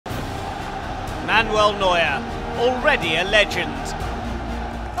Manuel Neuer, already a legend.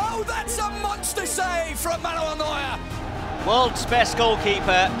 Oh, that's a monster save from Manuel Neuer. World's best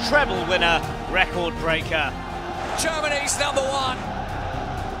goalkeeper, treble winner, record breaker. Germany's #1.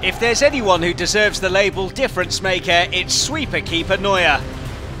 If there's anyone who deserves the label difference maker, it's sweeper keeper Neuer.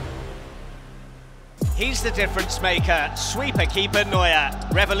 He's the difference maker, sweeper keeper Neuer,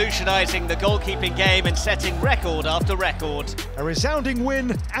 revolutionising the goalkeeping game and setting record after record. A resounding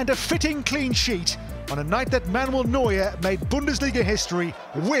win and a fitting clean sheet on a night that Manuel Neuer made Bundesliga history,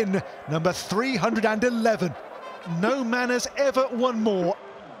 win number 311. No man has ever won more.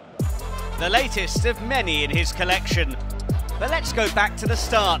 The latest of many in his collection. But let's go back to the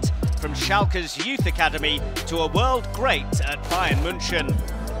start, from Schalke's youth academy to a world great at Bayern München.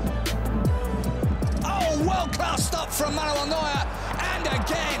 Oh, world-class stop from Manuel Neuer, and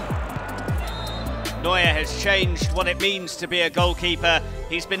again. Neuer has changed what it means to be a goalkeeper.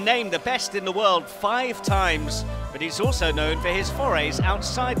 He's been named the best in the world 5 times, but he's also known for his forays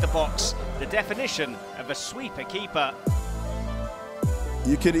outside the box, the definition of a sweeper keeper.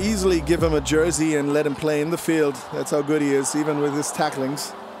 You could easily give him a jersey and let him play in the field. That's how good he is, even with his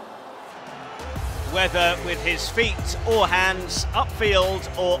tacklings. Whether with his feet or hands, upfield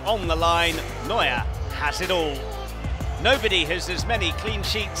or on the line, Neuer has it all. Nobody has as many clean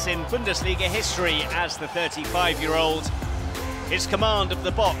sheets in Bundesliga history as the 35-year-old. His command of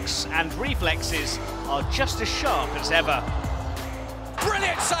the box and reflexes are just as sharp as ever.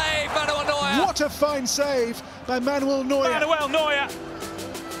 Brilliant save, Manuel Neuer. What a fine save by Manuel Neuer. Manuel Neuer.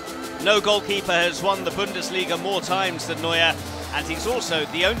 No goalkeeper has won the Bundesliga more times than Neuer, and he's also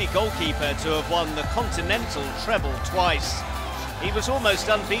the only goalkeeper to have won the continental treble twice. He was almost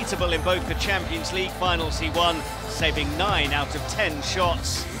unbeatable in both the Champions League finals he won, saving 9 out of 10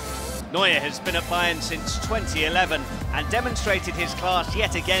 shots. Neuer has been at Bayern since 2011 and demonstrated his class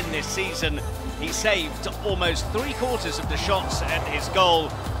yet again this season. He saved almost 3/4 of the shots at his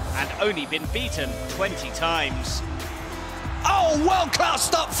goal and only been beaten 20 times. Oh, world-class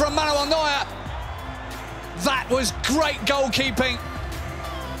stop from Manuel Neuer. That was great goalkeeping.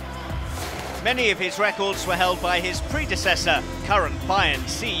 Many of his records were held by his predecessor, current Bayern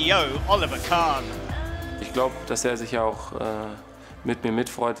CEO Oliver Kahn. Ich glaube, dass sich auch mit mir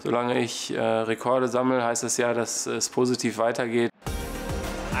mitfreut. Solange ich Rekorde sammle, heißt das ja, dass es positiv weitergeht.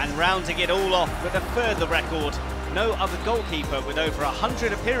 And rounding it all off with a further record, no other goalkeeper with over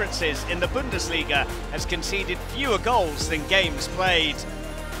 100 appearances in the Bundesliga has conceded fewer goals than games played.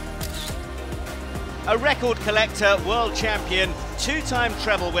 A record collector, world champion, 2-time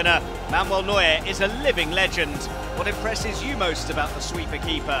treble winner, Manuel Neuer is a living legend. What impresses you most about the sweeper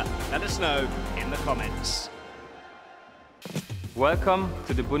keeper? Let us know in the comments. Welcome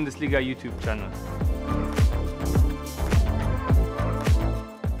to the Bundesliga YouTube channel.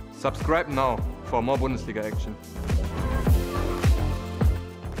 Subscribe now for more Bundesliga action.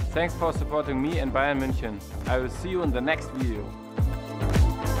 Thanks for supporting me and Bayern München. I will see you in the next video.